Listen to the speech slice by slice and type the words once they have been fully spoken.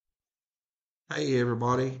Hey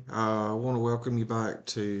everybody, I want to welcome you back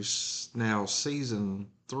to now season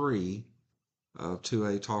 3 of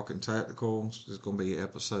 2A Talking Tactical. This is going to be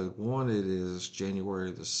episode 1. It is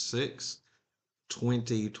January the 6th,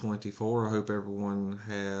 2024. I hope everyone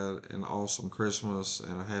had an awesome Christmas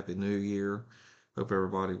and a happy new year. Hope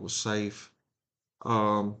everybody was safe.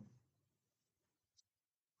 Um,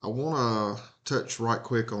 I want to touch right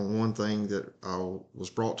quick on one thing that was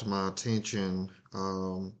brought to my attention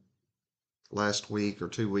last week or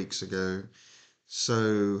 2 weeks ago.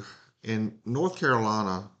 So in North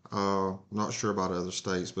Carolina, I'm not sure about other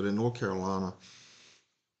states, but in North Carolina,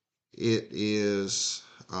 it is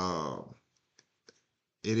uh,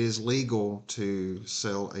 it is legal to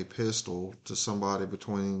sell a pistol to somebody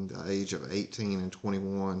between the age of 18 and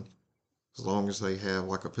 21, as long as they have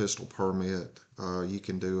like a pistol permit. You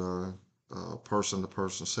can do a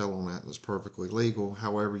person-to-person sale on that, and it's perfectly legal.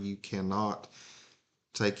 However, you cannot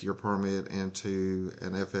take your permit into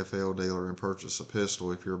an FFL dealer and purchase a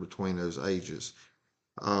pistol if you're between those ages.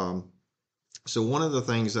 Um, so one of the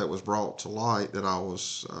things that was brought to light that I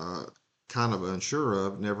was kind of unsure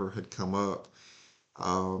of, never had come up.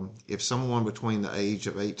 If someone between the age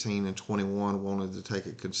of 18 and 21 wanted to take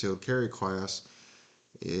a concealed carry class,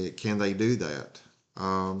 can they do that?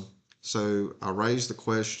 Um, so I raised the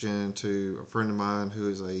question to a friend of mine who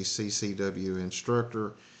is a CCW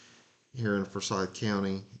instructor here in Forsyth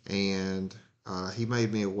County, and he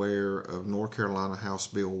made me aware of North Carolina House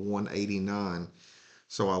Bill 189.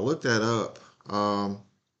 So I looked that up,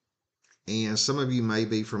 and some of you may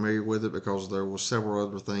be familiar with it because there were several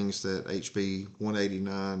other things that HB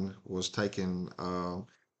 189 was taken or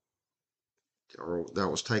that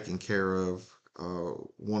was taken care of.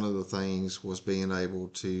 One of the things was being able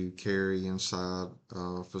to carry inside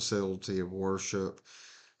a facility of worship,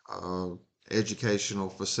 uh, educational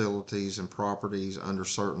facilities and properties under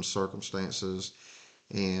certain circumstances.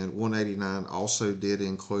 And 189 also did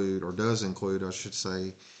include, or does include, I should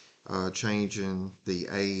say, changing the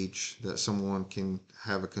age that someone can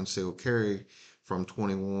have a concealed carry from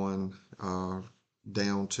 21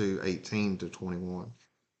 down to 18 to 21.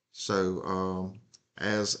 So,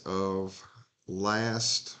 as of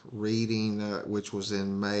last reading, which was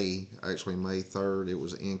in May, actually May 3rd, it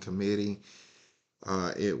was in committee.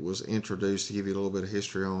 It was introduced, to give you a little bit of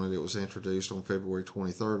history on it, it was introduced on February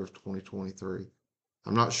 23rd of 2023.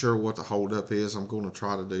 I'm not sure what the holdup is. I'm going to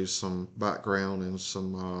try to do some background and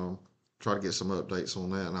try to get some updates on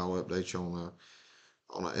that, and I'll update you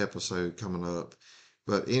on an episode coming up.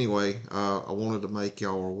 But anyway, I wanted to make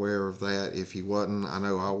y'all aware of that. If you wasn't, I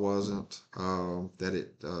know I wasn't. That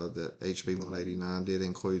HB 189 did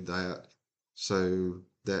include that, so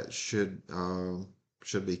that should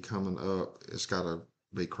be coming up. It's got to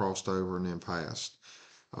be crossed over and then passed.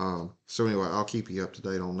 So anyway, I'll keep you up to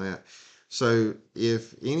date on that. So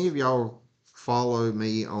if any of y'all follow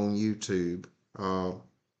me on YouTube,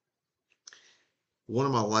 one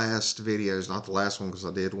of my last videos, not the last one because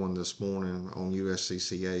I did one this morning on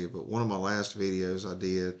USCCA, but one of my last videos I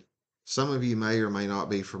did, some of you may or may not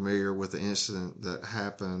be familiar with the incident that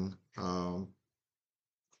happened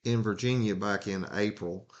in Virginia back in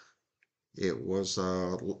April. It was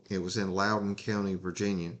in Loudoun County,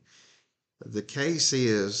 Virginia. The case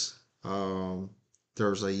is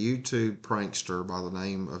there's a YouTube prankster by the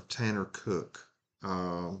name of Tanner Cook.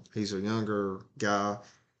 He's a younger guy,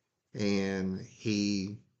 and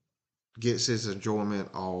he gets his enjoyment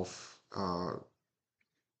off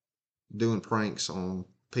doing pranks on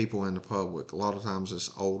people in the public. A lot of times it's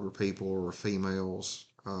older people or females.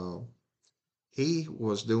 He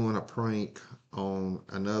was doing a prank on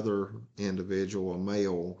another individual, a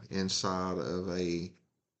male, inside of a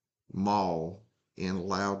mall in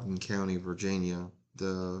Loudoun County, Virginia.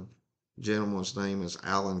 The gentleman's name is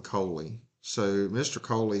Alan Colie. So Mr.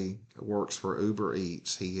 Colie works for Uber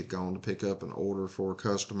Eats. He had gone to pick up an order for a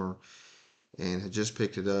customer and had just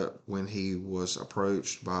picked it up when he was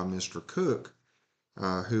approached by Mr. Cook,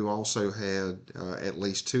 who also had at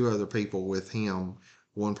least two other people with him.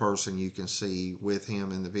 One person you can see with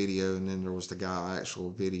him in the video, and then there was the guy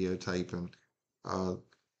actual videotaping uh,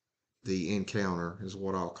 the encounter, is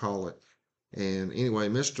what I'll call it. And anyway,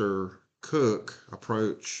 Mr. Cook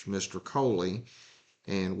approached Mr. Colie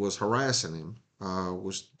and was harassing him.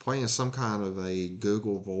 Was playing some kind of a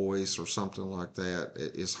Google voice or something like that.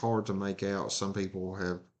 It's hard to make out. Some people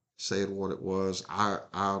have said what it was. I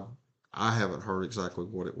haven't heard exactly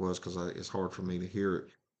what it was because it's hard for me to hear it.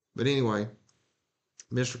 But anyway,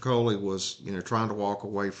 Mr. Colie was trying to walk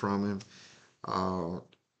away from him. Uh,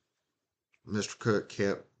 Mr. Cook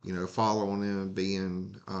kept following him,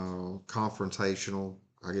 being confrontational.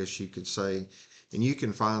 I guess you could say. And you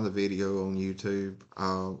can find the video on YouTube.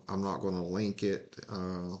 I'm not going to link it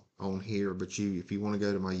on here, but if you want to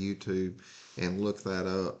go to my YouTube and look that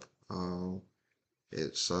up,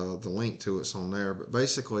 it's the link to it's on there. But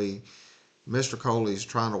basically, Mr. Coley's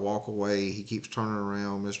trying to walk away. He keeps turning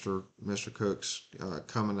around. Mr. Cook's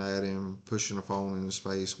coming at him, pushing the phone in his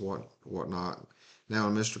face, whatnot. Now,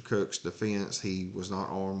 in Mr. Cook's defense, he was not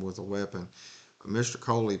armed with a weapon. Mr.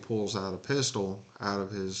 Colie pulls out a pistol out of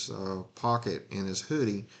his pocket in his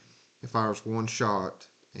hoodie and fires one shot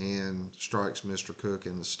and strikes Mr. Cook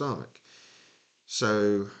in the stomach.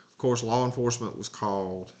 So, of course, law enforcement was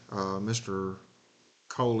called. Mr.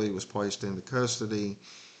 Colie was placed into custody.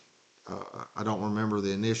 I don't remember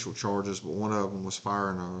the initial charges, but one of them was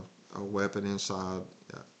firing a weapon inside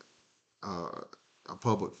a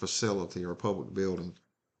public facility or a public building.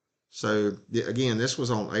 So again, this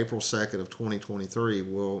was on April 2nd of 2023.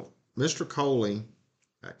 Well, Mr. Colie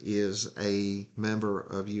is a member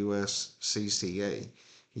of USCCA.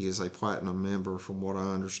 He is a platinum member from what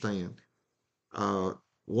I understand.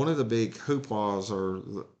 One of the big hooplas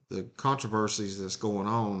or the controversies that's going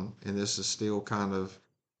on, and this is still kind of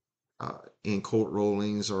in court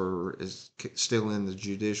rulings or is still in the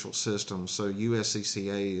judicial system. So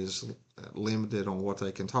USCCA is limited on what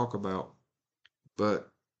they can talk about. But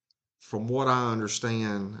from what I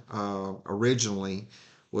understand, originally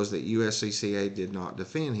was that USCCA did not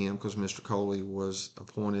defend him because Mr. Colie was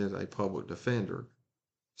appointed a public defender.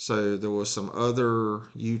 So there was some other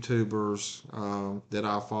YouTubers that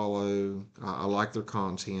I follow. I like their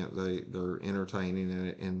content. They're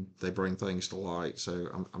entertaining and they bring things to light.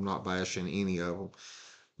 So I'm not bashing any of them,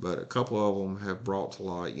 but a couple of them have brought to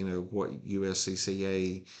light, what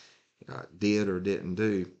USCCA did or didn't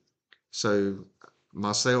do. So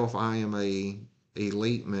myself, I am a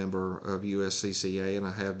elite member of USCCA, and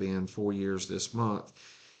I have been 4 years this month.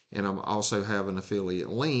 And I also have an affiliate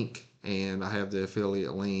link, and I have the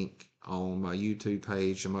affiliate link on my YouTube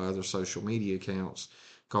page and my other social media accounts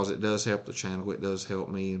because it does help the channel. It does help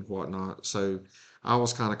me and whatnot. So I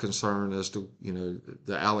was kind of concerned as to,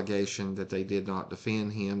 the allegation that they did not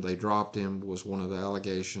defend him. They dropped him was one of the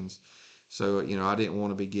allegations. So, I didn't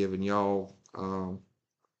want to be giving y'all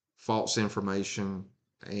false information,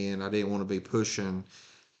 and I didn't want to be pushing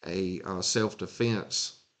a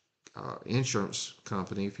self-defense insurance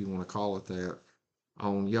company, if you want to call it that,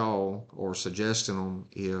 on y'all or suggesting them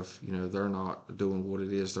if they're not doing what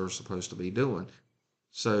it is they're supposed to be doing.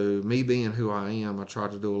 So me being who I am, I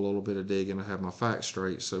tried to do a little bit of digging to have my facts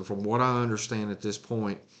straight. So from what I understand at this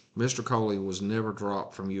point, Mr. Colie was never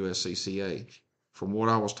dropped from USCCA. From what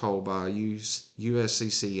I was told by a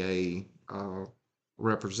USCCA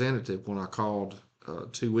representative when I called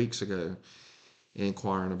 2 weeks ago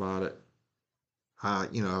inquiring about it, I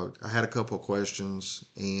had a couple of questions,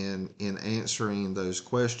 and in answering those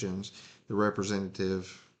questions, the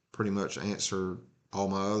representative pretty much answered all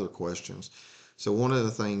my other questions. So one of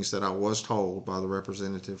the things that I was told by the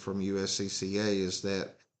representative from USCCA is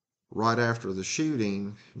that right after the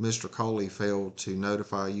shooting, Mr. Colie failed to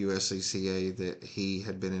notify USCCA that he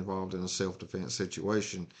had been involved in a self-defense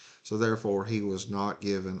situation. So therefore, he was not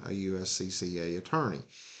given a USCCA attorney.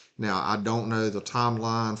 Now, I don't know the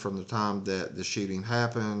timeline from the time that the shooting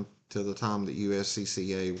happened to the time that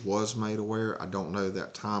USCCA was made aware. I don't know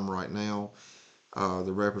that time right now.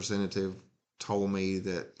 The representative told me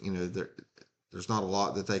that, there's not a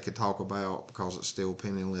lot that they could talk about because it's still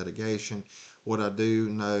pending litigation. What I do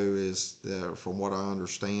know is that from what I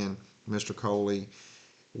understand, Mr. Colie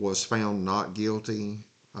was found not guilty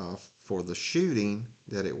for the shooting,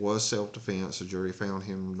 that it was self-defense. The jury found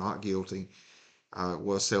him not guilty. It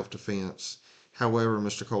was self-defense. However,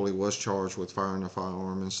 Mr. Colie was charged with firing a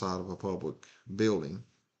firearm inside of a public building.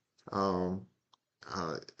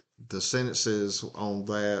 The sentences on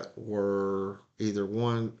that were either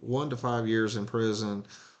 1 to 5 years in prison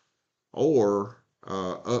or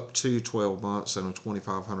up to 12 months and a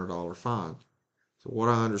 $2,500 fine. So what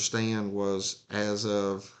I understand was, as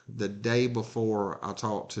of the day before I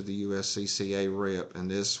talked to the USCCA rep,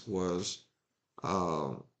 and this was,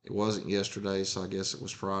 it wasn't yesterday, so I guess it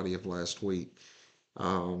was Friday of last week,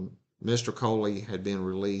 Mr. Colie had been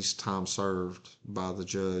released, time served, by the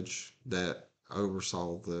judge that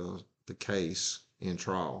oversaw the case in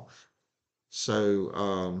trial.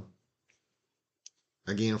 So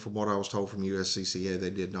again, from what I was told from USCCA, they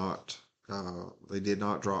did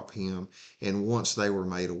not drop him. And once they were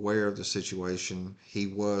made aware of the situation, he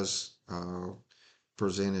was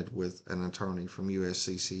presented with an attorney from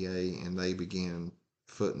USCCA, and they began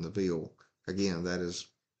footing the bill. Again, that is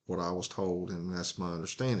what I was told, and that's my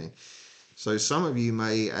understanding. So some of you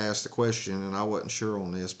may ask the question, and I wasn't sure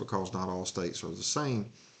on this because not all states are the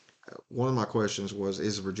same. One of my questions was,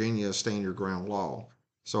 is Virginia a stand your ground law?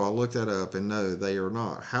 So I looked that up, and no, they are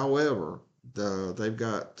not. However, they've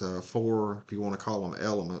got four, if you want to call them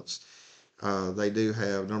elements. They do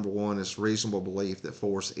have, number one, is reasonable belief that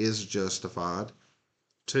force is justified.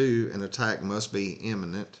 Two, an attack must be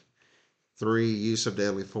imminent. Three, use of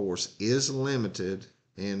deadly force is limited.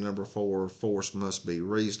 And number four, force must be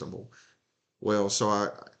reasonable. Well, so I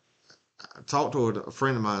talked to a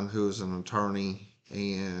friend of mine who is an attorney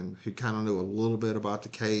and who kind of knew a little bit about the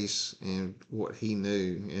case and what he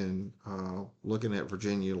knew. And looking at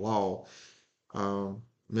Virginia law, uh,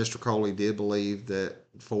 Mr. Colie did believe that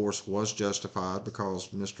force was justified because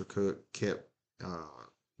Mr. Cook kept uh,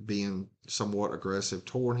 being somewhat aggressive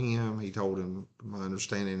toward him. He told him, my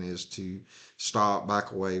understanding is to stop,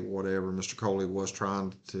 back away, whatever. Mr. Colie was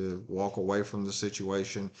trying to walk away from the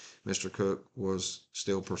situation. Mr. Cook was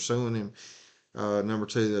still pursuing him. Number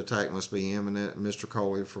two, the attack must be imminent. Mr.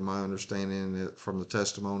 Colie, from my understanding from the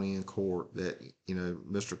testimony in court, that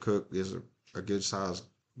Mr. Cook is a good sized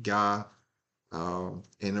guy, and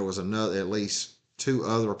there was at least two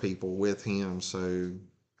other people with him, so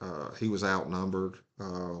he was outnumbered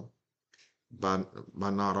by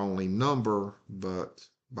not only number but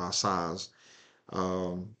by size.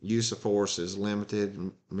 Use of force is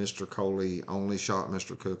limited. Mr. Colie only shot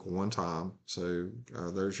Mr. Cook one time, so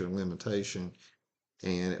there's your limitation,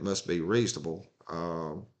 and it must be reasonable.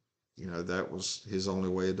 That was his only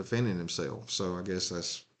way of defending himself. So I guess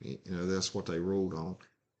that's what they ruled on.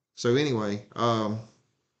 So anyway,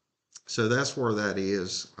 so that's where that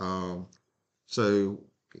is. So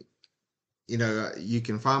you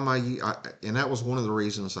can find and that was one of the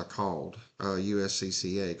reasons I called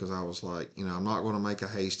USCCA, because I was like, I'm not going to make a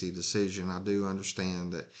hasty decision. I do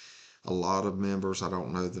understand that a lot of members, I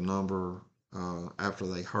don't know the number, after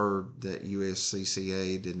they heard that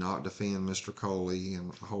USCCA did not defend Mr. Colie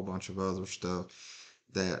and a whole bunch of other stuff,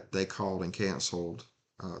 that they called and canceled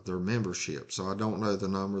their membership. So I don't know the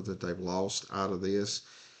number that they've lost out of this.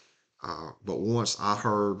 But once I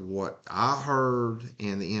heard what I heard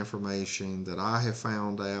and the information that I have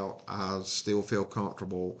found out, I still feel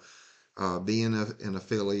comfortable being an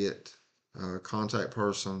affiliate contact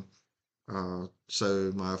person.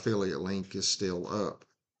 So my affiliate link is still up.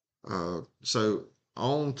 So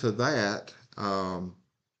on to that,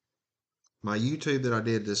 my YouTube that I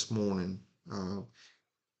did this morning,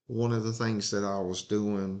 one of the things that I was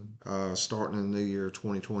doing starting in the new year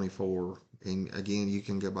 2024, and again, you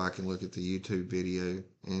can go back and look at the YouTube video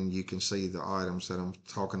and you can see the items that I'm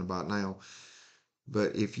talking about now.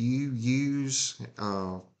 But if you use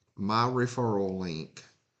my referral link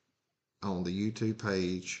on the YouTube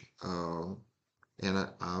page, and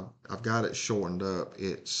I've got it shortened up.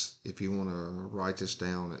 It's, if you want to write this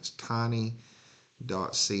down, it's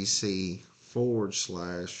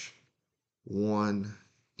tiny.cc/1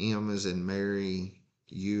 M as in Mary,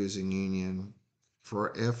 U as in Union,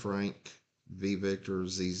 for F Frank, V Victor,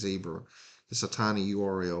 Z Zebra. It's a tiny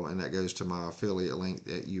URL, and that goes to my affiliate link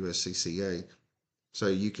at USCCA. So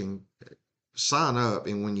you can sign up,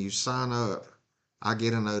 and when you sign up, I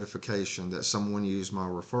get a notification that someone used my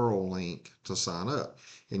referral link to sign up.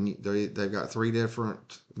 And they've got 3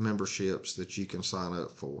 different memberships that you can sign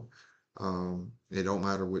up for. It don't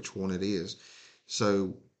matter which one it is.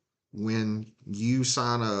 So when you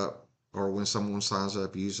sign up, or when someone signs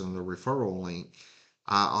up using the referral link,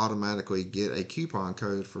 I automatically get a coupon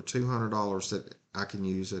code for $200 that I can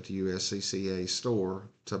use at the USCCA store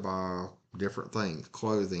to buy different things,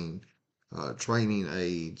 clothing, training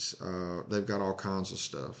aids. They've got all kinds of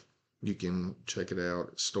stuff. You can check it out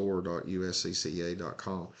at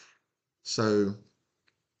store.uscca.com. So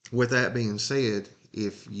with that being said,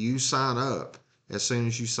 if you sign up, as soon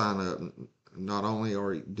as you sign up, not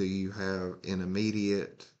only do you have an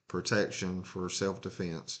immediate protection for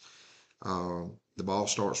self-defense, the ball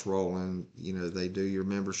starts rolling. They do your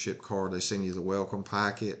membership card. They send you the welcome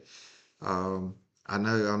packet. I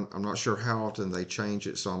know I'm not sure how often they change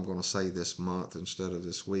it, so I'm going to say this month instead of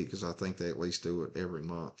this week, because I think they at least do it every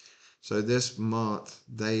month. So this month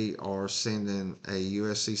they are sending a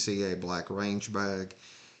USCCA Black Range bag,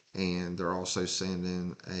 and they're also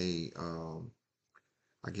sending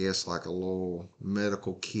I guess like a little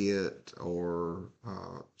medical kit, or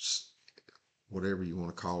whatever you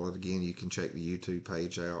want to call it. Again, you can check the YouTube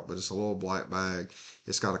page out, but it's a little black bag.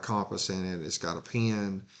 It's got a compass in it. It's got a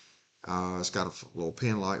pen. It's got a little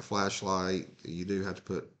pen-like flashlight. You do have to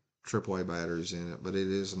put AAA batteries in it, but it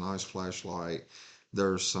is a nice flashlight.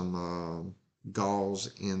 There's some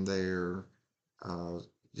gauze in there.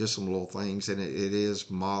 just some little things, and it is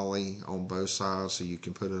Molly on both sides, so you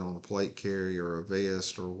can put it on a plate carrier or a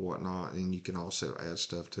vest or whatnot, and you can also add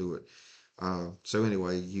stuff to it. So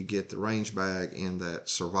anyway, you get the range bag and that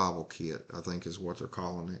survival kit, I think is what they're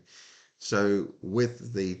calling it. So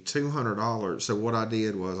with the $200, so what I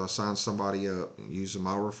did was I signed somebody up using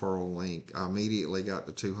my referral link. I immediately got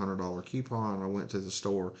the $200 coupon. I went to the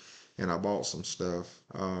store and I bought some stuff.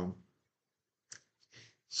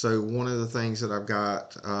 So one of the things that I've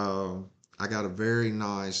got, I got a very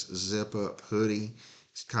nice zip up hoodie.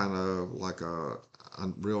 It's kind of like a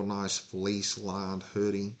real nice fleece lined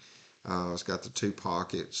hoodie. It's got the two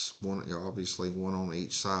pockets, one obviously one on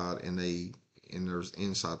each side, and there's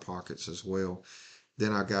inside pockets as well.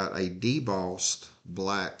 Then I got a debossed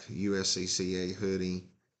black USCCA hoodie.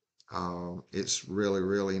 It's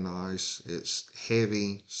really nice. It's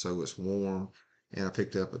heavy, so it's warm. And I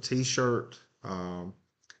picked up a t-shirt.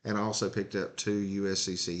 And I also picked up two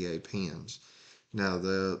USCCA pins. Now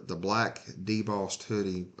the black debossed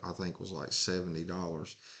hoodie I think was like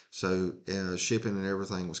 $70. So shipping and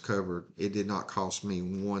everything was covered. It did not cost me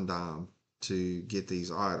one dime to get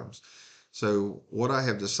these items. So what I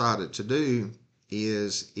have decided to do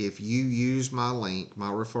is if you use my link, my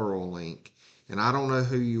referral link, and I don't know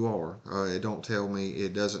who you are. It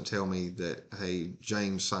doesn't tell me that, hey,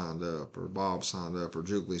 James signed up or Bob signed up or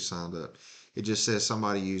Julie signed up. It just says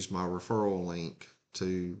somebody used my referral link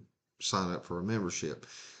to sign up for a membership.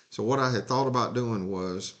 So what I had thought about doing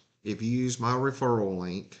was if you use my referral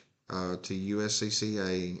link to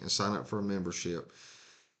USCCA and sign up for a membership,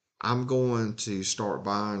 I'm going to start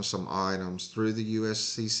buying some items through the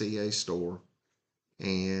USCCA store.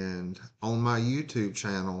 And on my YouTube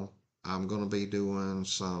channel, I'm going to be doing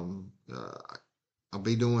I'll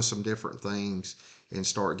be doing some different things and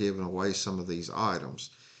start giving away some of these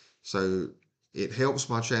items. So it helps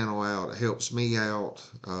my channel out. It helps me out,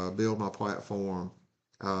 build my platform.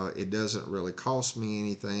 It doesn't really cost me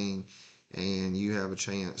anything, and you have a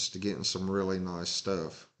chance to get in some really nice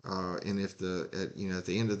stuff. And if at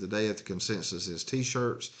the end of the day, if the consensus is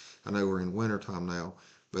t-shirts, I know we're in wintertime now,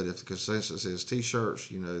 but if the consensus is t-shirts,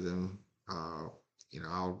 then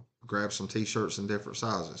I'll grab some t-shirts in different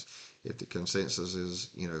sizes. If the consensus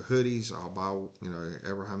is hoodies, I'll buy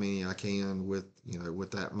ever how many I can with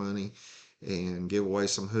that money, and give away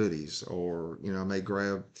some hoodies. Or I may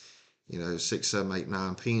grab 6, 7, 8,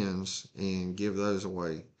 9 pins and give those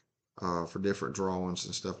away for different drawings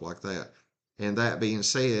and stuff like that. And that being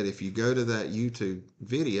said, if you go to that YouTube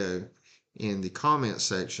video, in the comment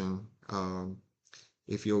section,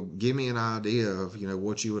 if you'll give me an idea of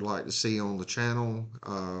what you would like to see on the channel,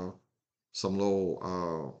 some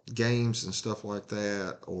little games and stuff like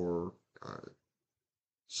that, or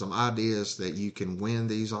some ideas that you can win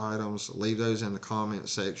these items, leave those in the comment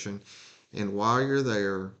section. And while you're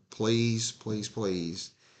there, please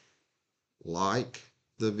like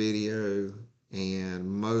the video, and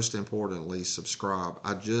most importantly, subscribe.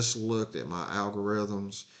 I just looked at my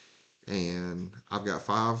algorithms, and I've got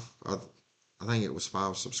I think it was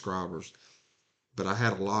 5 subscribers, but I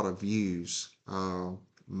had a lot of views.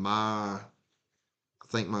 I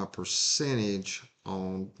think my percentage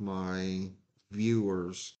on my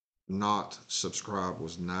viewers not subscribed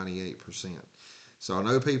was 98%. So I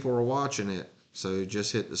know people are watching it, so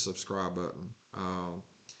just hit the subscribe button. I'm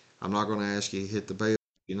not going to ask you to hit the bell,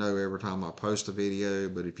 every time I post a video,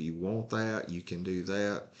 but if you want that, you can do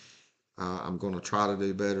that. I'm going to try to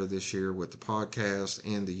do better this year with the podcast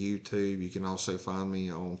and the YouTube. You can also find me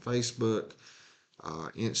on Facebook,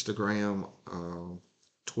 Instagram,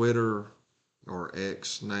 Twitter, or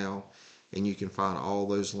X now, and you can find all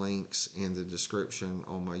those links in the description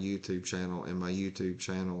on my YouTube channel. And my YouTube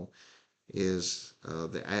channel is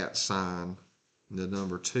the @ the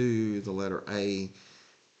number 2, the letter A,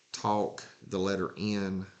 talk, the letter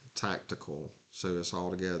N, tactical. So it's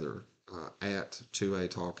all together, @2A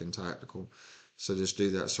talk and tactical. So just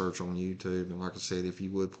do that search on YouTube. And like I said, if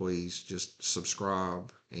you would please just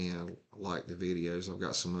subscribe and like the videos. I've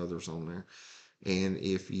got some others on there. And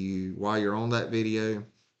while you're on that video,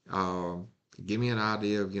 give me an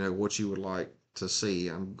idea of what you would like to see.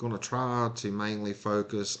 I'm going to try to mainly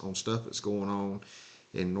focus on stuff that's going on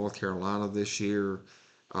in North Carolina this year,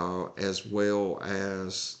 as well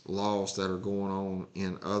as laws that are going on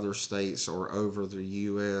in other states or over the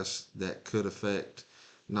U.S. that could affect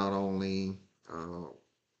not only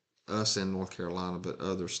us in North Carolina, but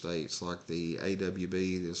other states, like the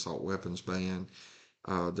AWB, the assault weapons ban.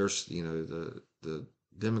 There's the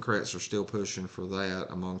Democrats are still pushing for that,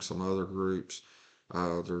 among some other groups.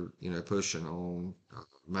 They're pushing on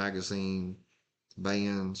magazine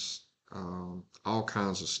bans, all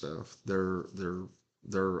kinds of stuff. They're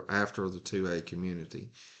they're after the 2A community.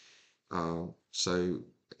 So,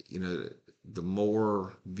 you know, the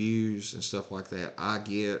more views and stuff like that I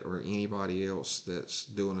get, or anybody else that's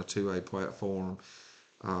doing a 2A platform,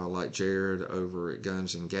 like Jared over at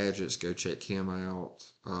Guns and Gadgets, go check him out.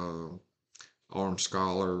 Armed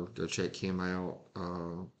Scholar, go check him out.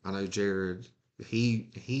 I know Jared,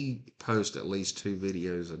 he posts at least 2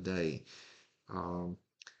 videos a day. Um,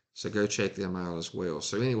 so go check them out as well.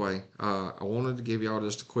 So anyway, I wanted to give y'all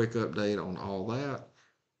just a quick update on all that.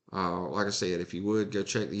 Like I said, if you would go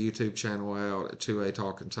check the YouTube channel out at 2A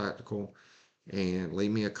Talking Tactical, and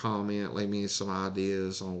leave me a comment, leave me some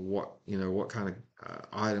ideas on what kind of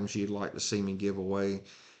items you'd like to see me give away,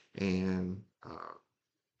 and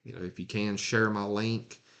if you can, share my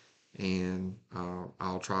link, and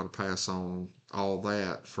I'll try to pass on all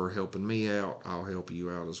that for helping me out. I'll help you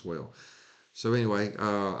out as well. So anyway,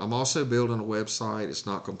 I'm also building a website. It's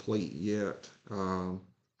not complete yet. I'll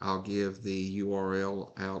give the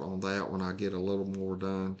URL out on that when I get a little more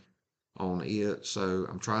done on it. So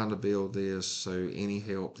I'm trying to build this, so any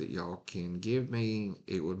help that y'all can give me,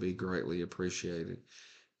 it would be greatly appreciated.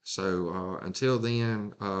 So until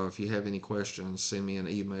then, if you have any questions, send me an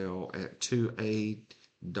email at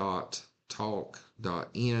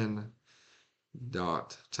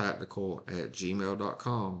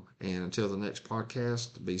 2a.talk.n.tactical@gmail.com. And until the next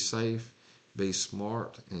podcast, be safe, be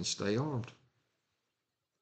smart, and stay armed.